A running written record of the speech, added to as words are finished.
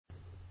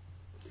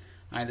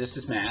Hi, this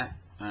is Matt.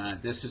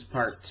 This is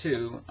part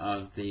 2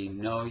 of the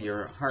Know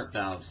Your Heart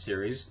Valve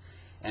series,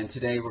 and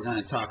today we're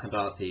going to talk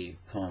about the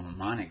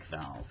pulmonic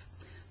valve.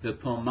 The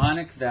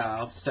pulmonic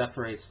valve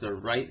separates the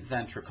right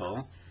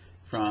ventricle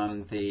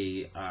from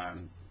the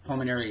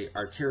pulmonary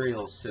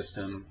arterial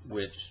system,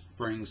 which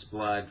brings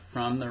blood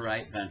from the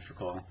right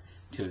ventricle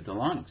to the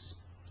lungs.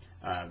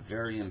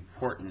 Very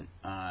important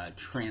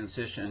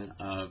transition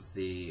of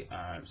the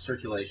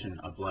circulation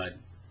of blood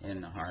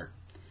in the heart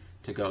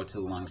to go to the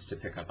lungs to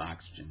pick up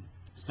oxygen.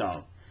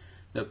 So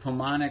the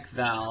pulmonic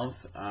valve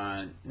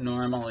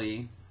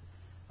normally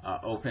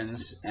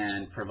opens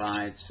and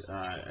provides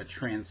a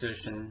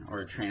transition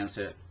or a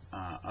transit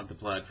of the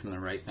blood from the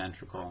right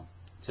ventricle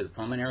to the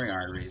pulmonary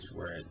arteries,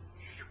 where it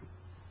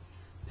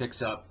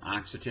picks up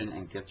oxygen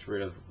and gets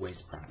rid of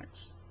waste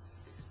products.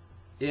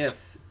 If,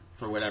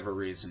 for whatever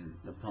reason,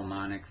 the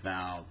pulmonic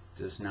valve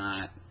does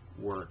not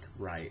work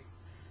right,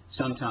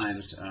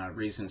 sometimes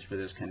reasons for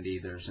this can be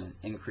there's an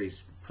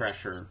increased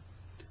pressure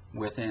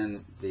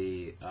within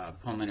the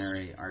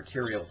pulmonary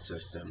arterial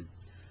system,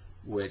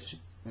 which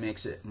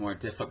makes it more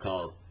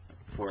difficult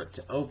for it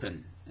to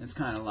open. It's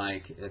kind of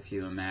like if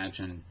you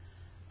imagine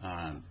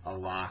a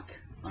lock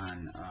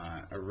on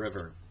a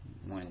river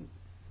when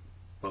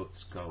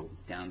boats go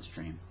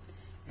downstream,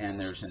 and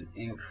there's an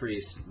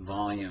increased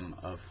volume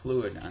of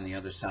fluid on the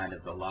other side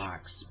of the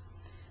locks,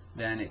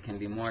 then it can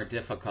be more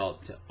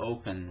difficult to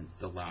open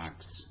the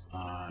locks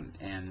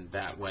and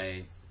that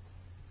way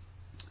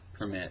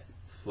permit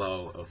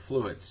flow of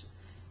fluids.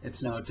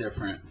 It's no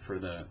different for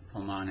the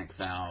pulmonic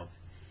valve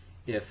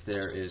if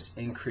there is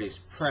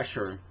increased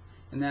pressure,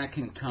 and that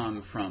can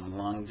come from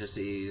lung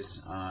disease,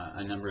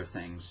 a number of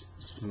things,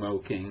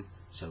 smoking.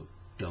 So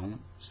don't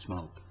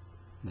smoke.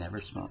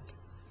 Never smoke.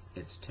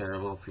 It's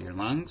terrible for your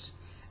lungs,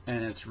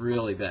 and it's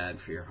really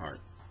bad for your heart.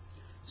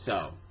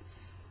 So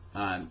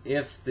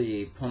if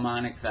the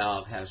pulmonic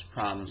valve has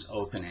problems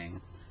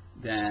opening,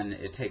 then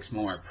it takes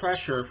more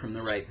pressure from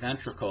the right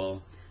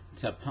ventricle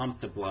to pump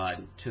the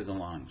blood to the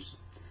lungs.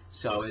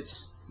 So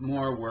it's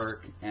more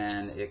work,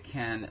 and it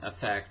can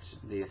affect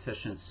the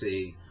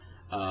efficiency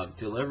of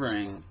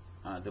delivering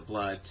the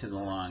blood to the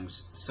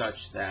lungs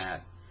such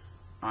that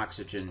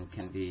oxygen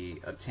can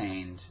be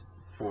obtained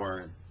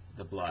for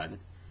the blood,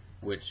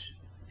 which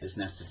is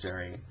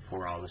necessary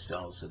for all the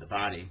cells of the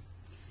body,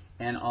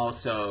 and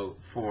also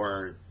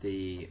for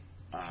the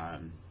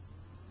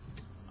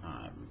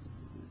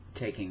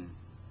taking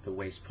the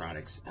waste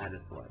products out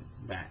of blood,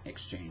 that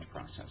exchange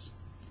process.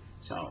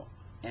 So,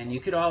 and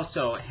you could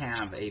also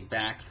have a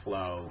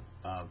backflow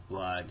of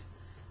blood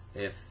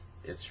if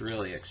it's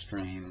really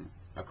extreme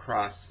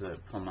across the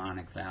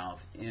pulmonic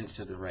valve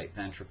into the right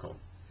ventricle,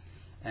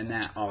 and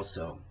that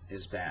also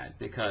is bad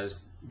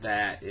because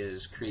that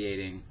is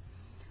creating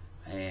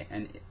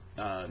an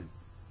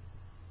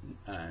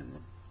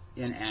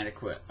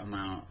inadequate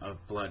amount of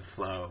blood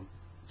flow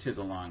to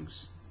the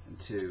lungs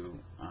to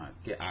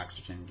get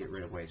oxygen, get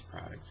rid of waste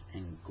products,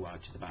 and go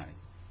out to the body.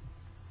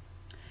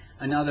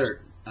 Another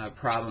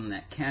problem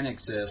that can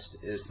exist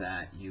is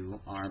that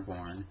you are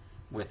born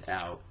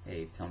without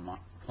a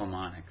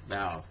pulmonic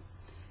valve.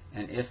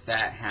 And if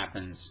that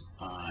happens,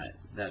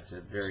 that's a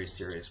very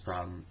serious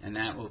problem, and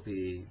that will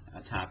be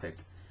a topic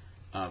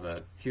of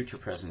a future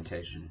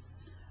presentation.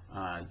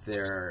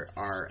 There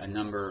are a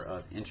number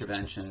of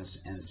interventions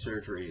and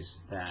surgeries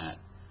that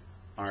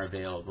are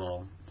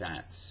available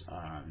that's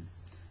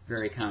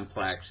very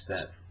complex,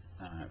 that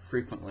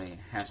frequently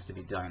has to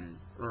be done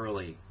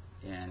early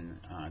in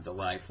the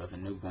life of a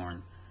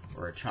newborn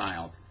or a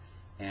child,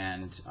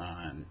 and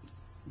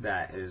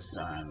that is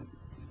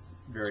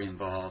very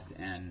involved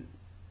and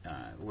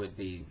would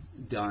be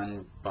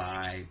done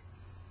by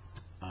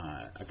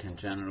a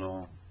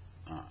congenital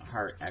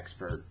heart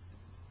expert,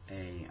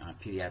 a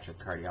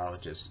pediatric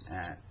cardiologist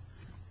at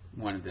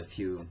one of the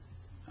few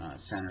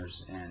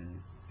centers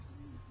in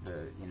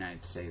the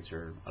United States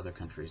or other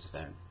countries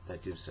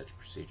that do such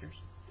procedures.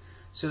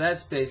 So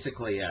that's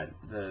basically it.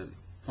 The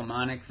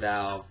pulmonic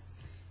valve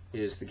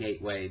is the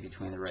gateway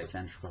between the right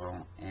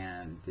ventricle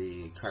and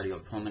the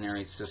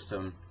cardiopulmonary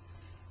system,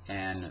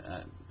 and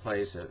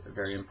plays a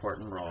very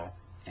important role.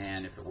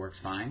 And if it works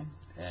fine,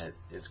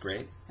 it's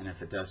great, and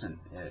if it doesn't,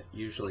 it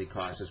usually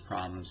causes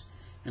problems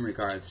in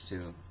regards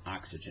to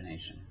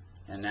oxygenation.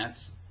 And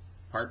that's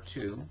part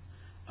 2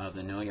 of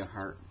the Know Your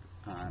Heart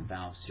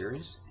Valve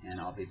series,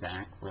 and I'll be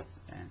back with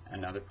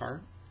another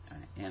part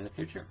in the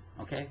future.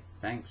 Okay,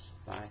 thanks.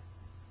 Bye.